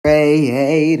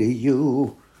Hey to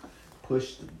you.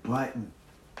 Push the button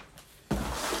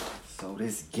so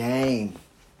this game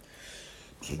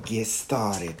can get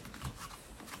started.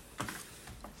 I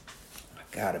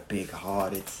got a big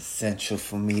heart. It's essential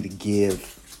for me to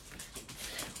give.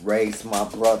 Raise my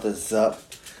brothers up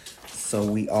so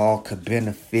we all could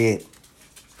benefit.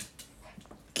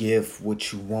 Give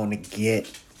what you want to get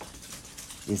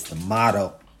is the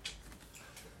motto.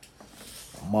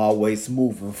 I'm always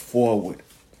moving forward.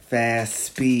 Fast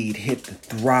speed, hit the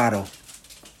throttle.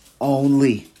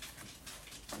 Only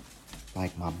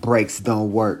like my brakes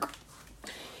don't work.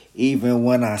 Even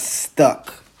when I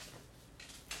stuck,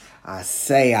 I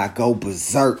say I go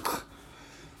berserk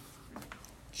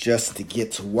just to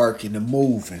get to working and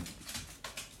moving.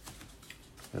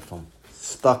 If I'm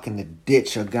stuck in the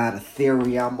ditch or got a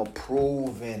theory I'm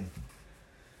approving,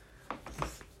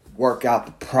 work out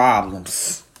the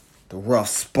problems, the rough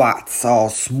spots all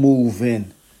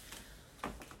smoothing.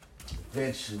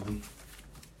 Eventually,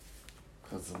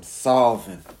 because I'm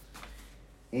solving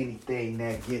anything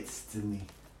that gets to me.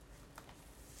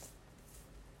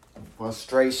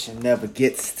 Frustration never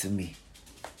gets to me.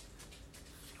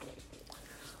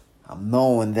 I'm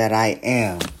knowing that I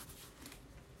am.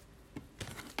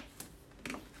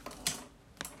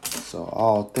 So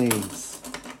all things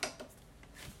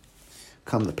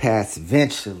come to pass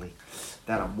eventually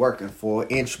that I'm working for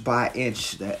inch by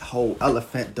inch. That whole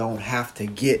elephant don't have to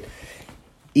get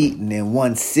eaten in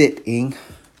one sitting.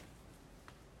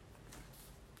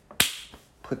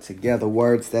 Put together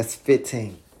words that's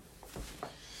fitting.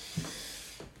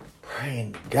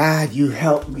 Praying, God, you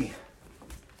help me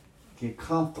get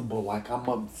comfortable like I'm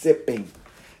unzipping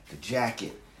the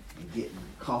jacket and getting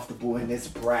comfortable in this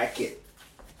bracket.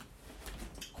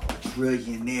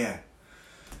 Quadrillionaire,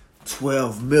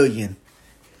 12 million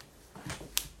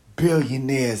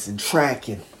billionaires and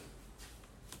tracking.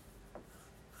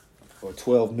 Or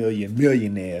 12 million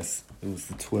millionaires. It was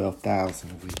the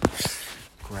 12,000 we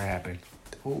grabbing.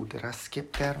 Oh, did I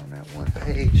skip that on that one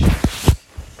page?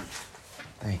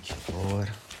 Thank you, Lord,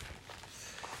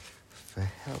 for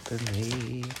helping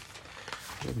me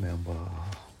remember.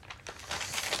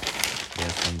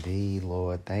 Yes, indeed,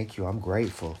 Lord. Thank you. I'm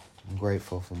grateful. I'm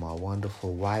grateful for my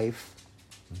wonderful wife.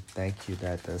 Thank you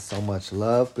that there's so much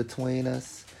love between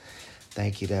us.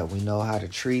 Thank you that we know how to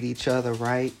treat each other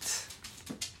right.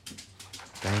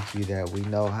 Thank you that we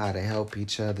know how to help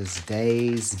each other's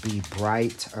days be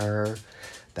brighter.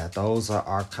 That those are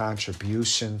our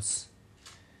contributions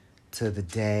to the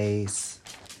days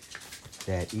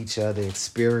that each other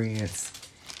experience,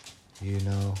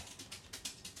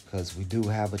 because we do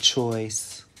have a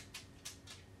choice,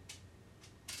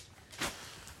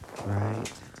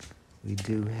 right? We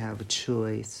do have a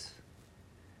choice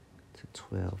to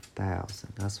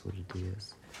 12,000. That's what it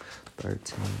is.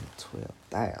 13 to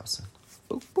 12,000.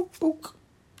 Book, book, book.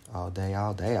 All day,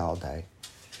 all day, all day.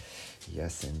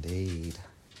 Yes, indeed.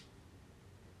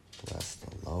 Bless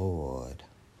the Lord.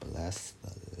 Bless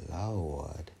the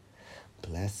Lord.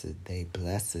 Blessed day,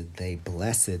 blessed day,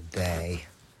 blessed day.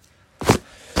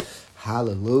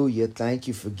 Hallelujah. Thank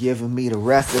you for giving me the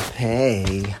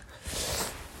recipe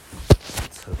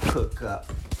to cook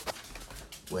up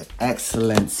with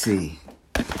excellency.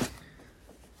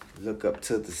 Look up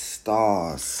to the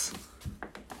stars,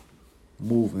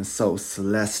 moving so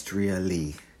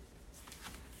celestially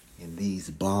in these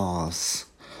bars.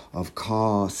 Of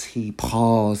course, he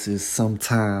pauses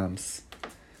sometimes,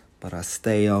 but I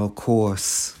stay on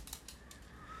course,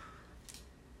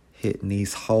 hitting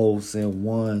these holes in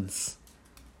ones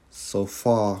so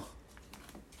far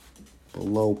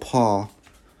below par.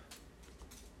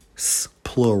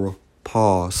 Plural,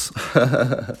 pause.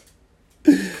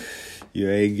 You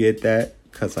ain't get that?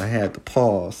 Because I had to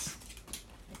pause.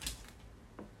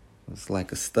 It's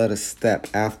like a stutter step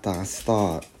after I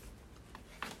start.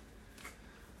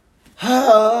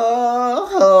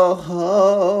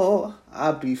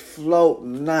 I be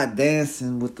floating, not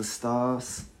dancing with the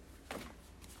stars.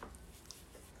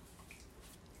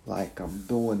 Like I'm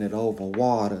doing it over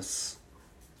waters.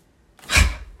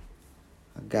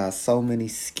 I got so many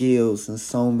skills and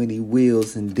so many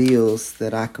wheels and deals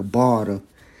that I could barter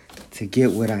to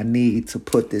get what I need to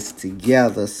put this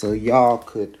together so y'all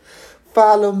could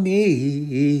follow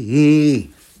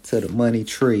me to the money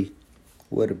tree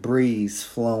where the breeze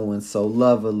flowing so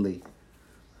lovely.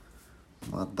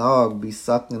 My dog be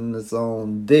sucking his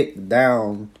own dick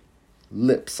down,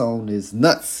 lips on his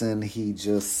nuts, and he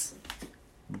just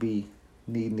be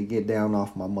needing to get down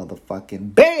off my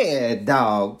motherfucking bed,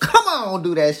 dog. Come on,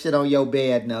 do that shit on your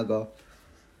bed, nigga.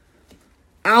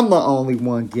 I'm the only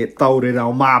one get throated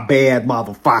on my bed,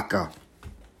 motherfucker.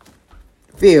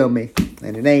 Feel me?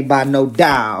 And it ain't by no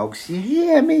dogs. You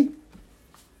hear me?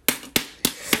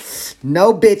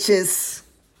 No bitches.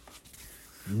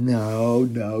 No.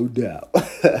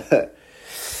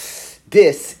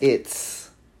 This, it's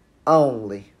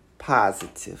only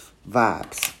positive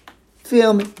vibes.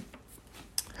 Feel me?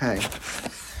 Hey,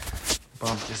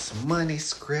 bump this money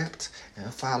script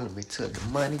and follow me to the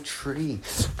money tree.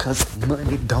 Cause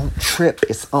money don't trip,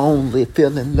 it's only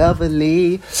feeling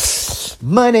lovely.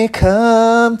 Money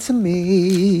come to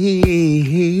me.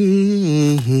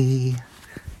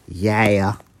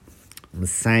 Yeah, I'm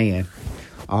saying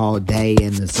all day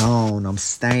in the zone. I'm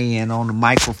staying on the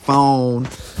microphone,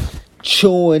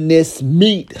 chewing this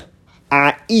meat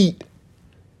I eat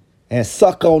and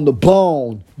suck on the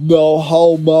bone. No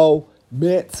homo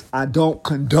meant. I don't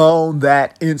condone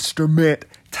that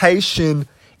instrumentation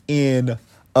in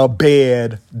a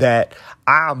bed that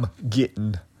I'm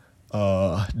getting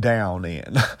down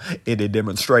in a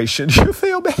demonstration. You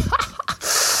feel me?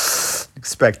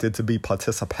 Expected to be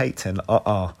participating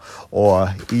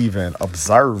or even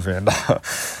observing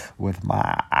with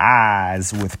my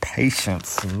eyes with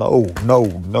patience. No.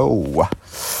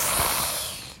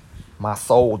 My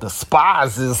soul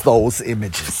despises those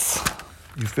images.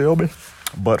 You feel me?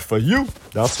 But for you,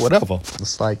 that's whatever.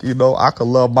 It's like, you know, I could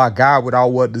love my guy without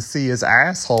wanting to see his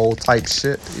asshole type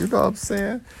shit. You know what I'm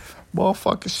saying?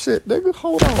 Motherfucking shit, nigga.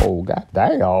 Hold on.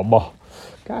 Goddamn.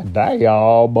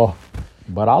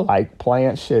 But I like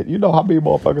playing shit. You know how many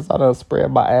motherfuckers I done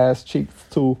spread my ass cheeks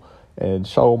to and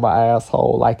show my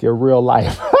asshole like in real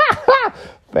life.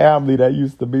 Family, that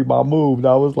used to be my move.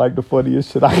 That was like the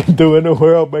funniest shit I could do in the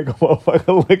world. Make a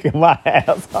motherfucker look at my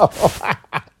asshole.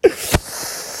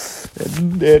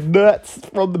 and nuts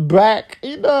from the back.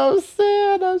 You know what I'm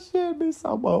saying? That shit be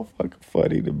so motherfucking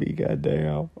funny to me,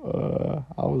 goddamn.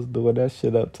 I was doing that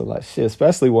shit up to like shit,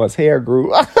 especially once hair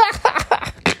grew.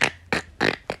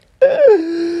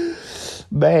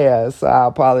 Man, so I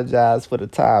apologize for the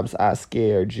times I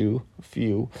scared you. A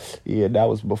few. Yeah, that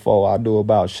was before I knew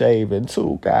about shaving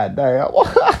too. Goddamn.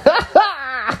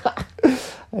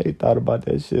 I ain't thought about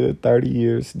that shit in 30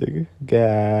 years, nigga.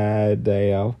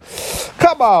 Goddamn.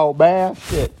 Come on, man.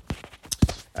 Shit.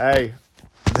 Hey,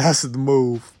 that's the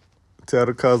move. Tell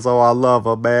the Cuzzo I love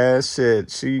her, man.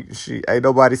 Shit. She ain't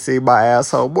nobody seen my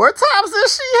asshole more times than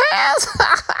she has.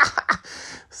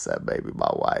 Except maybe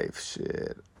my wife.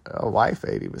 Shit. My wife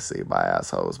ain't even seen my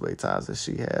asshole as many times as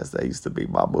she has. That used to be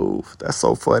my move. That's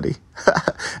so funny.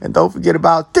 And don't forget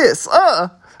about this.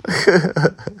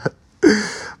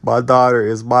 My daughter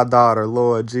is my daughter.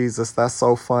 Lord Jesus, that's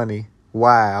so funny.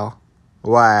 Wow.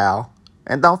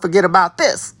 And don't forget about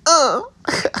this.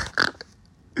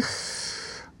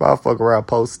 Motherfucker around,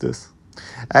 post this.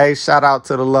 Hey, shout out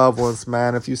to the loved ones,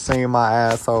 man. If you seen my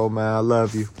asshole, man, I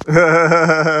love you.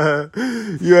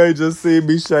 You ain't just seen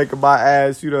me shaking my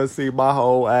ass. You done see my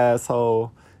whole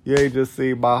asshole. You ain't just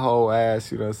seen my whole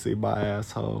ass. You done see my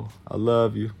asshole. I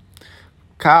love you.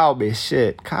 Call me,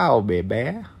 shit. Call me,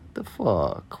 man. The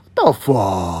fuck?